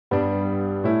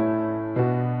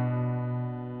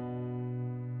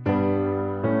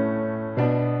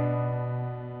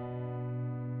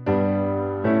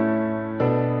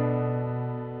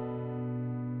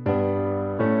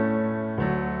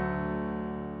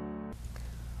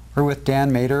We're with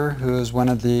Dan Mater, who is one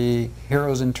of the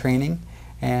heroes in training,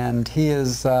 and he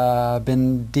has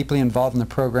been deeply involved in the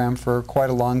program for quite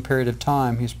a long period of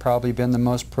time. He's probably been the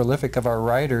most prolific of our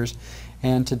writers,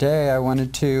 and today I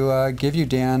wanted to give you,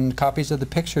 Dan, copies of the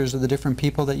pictures of the different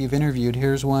people that you've interviewed.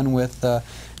 Here's one with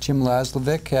Jim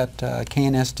Laslovic at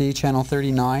KNSD Channel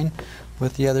 39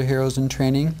 with the other heroes in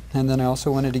training, and then I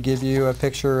also wanted to give you a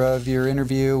picture of your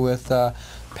interview with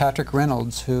Patrick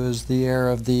Reynolds, who is the heir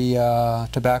of the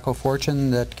tobacco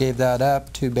fortune that gave that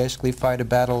up to basically fight a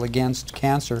battle against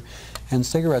cancer and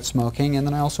cigarette smoking. And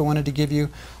then I also wanted to give you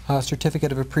a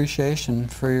certificate of appreciation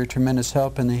for your tremendous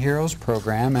help in the Heroes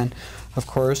program. And of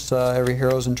course, every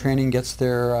Heroes in Training gets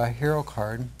their hero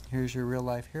card. Here's your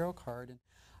real-life hero card.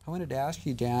 I wanted to ask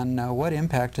you, Dan, what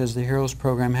impact has the Heroes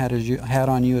program had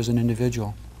on you as an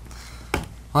individual?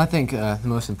 Well, I think the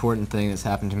most important thing that's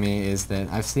happened to me is that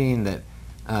I've seen that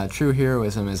true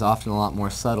heroism is often a lot more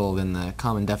subtle than the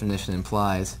common definition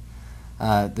implies.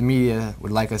 The media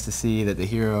would like us to see that the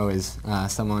hero is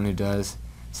someone who does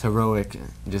this heroic,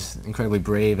 just incredibly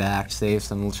brave act, saves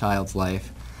some little child's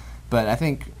life. But I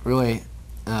think really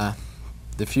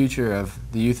the future of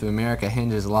the youth of America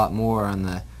hinges a lot more on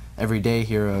the everyday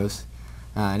heroes.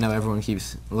 I know everyone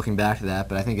keeps looking back to that,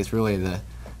 but I think it's really the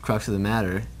crux of the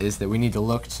matter is that we need to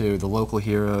look to the local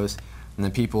heroes and the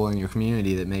people in your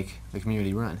community that make the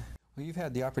community run. Well, you've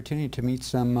had the opportunity to meet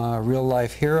some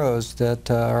real-life heroes that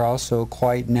are also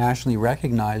quite nationally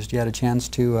recognized. You had a chance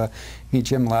to meet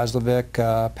Jim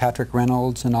Laslovic, Patrick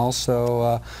Reynolds, and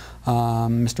also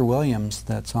Mr. Williams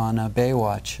that's on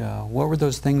Baywatch. What were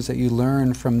those things that you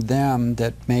learned from them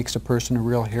that makes a person a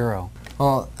real hero?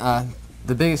 Well,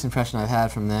 the biggest impression I've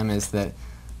had from them is that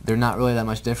they're not really that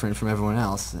much different from everyone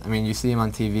else. I mean, you see them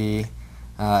on TV.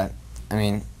 I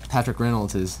mean, Patrick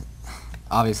Reynolds is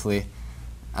obviously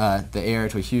the heir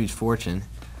to a huge fortune,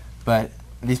 but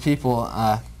these people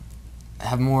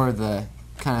have more of the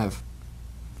kind of,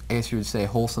 I guess you would say,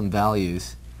 wholesome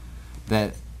values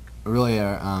that really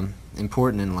are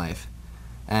important in life.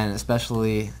 And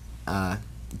especially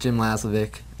Jim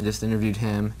Laslovic, I just interviewed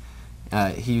him.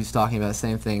 He was talking about the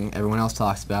same thing everyone else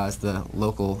talks about, is the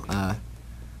local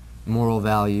moral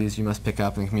values you must pick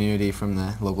up in the community from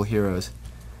the local heroes.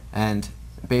 And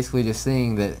basically just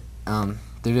seeing that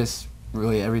they're just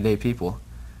really everyday people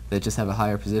that just have a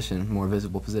higher position, more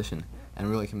visible position, and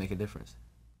really can make a difference.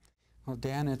 Well,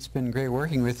 Dan, it's been great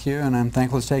working with you, and I'm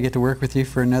thankful to say I get to work with you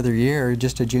for another year. You're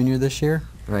just a junior this year.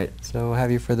 Right. So we'll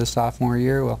have you for the sophomore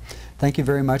year. Well, thank you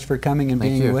very much for coming and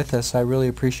being with us. I really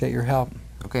appreciate your help.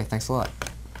 Okay, thanks a lot.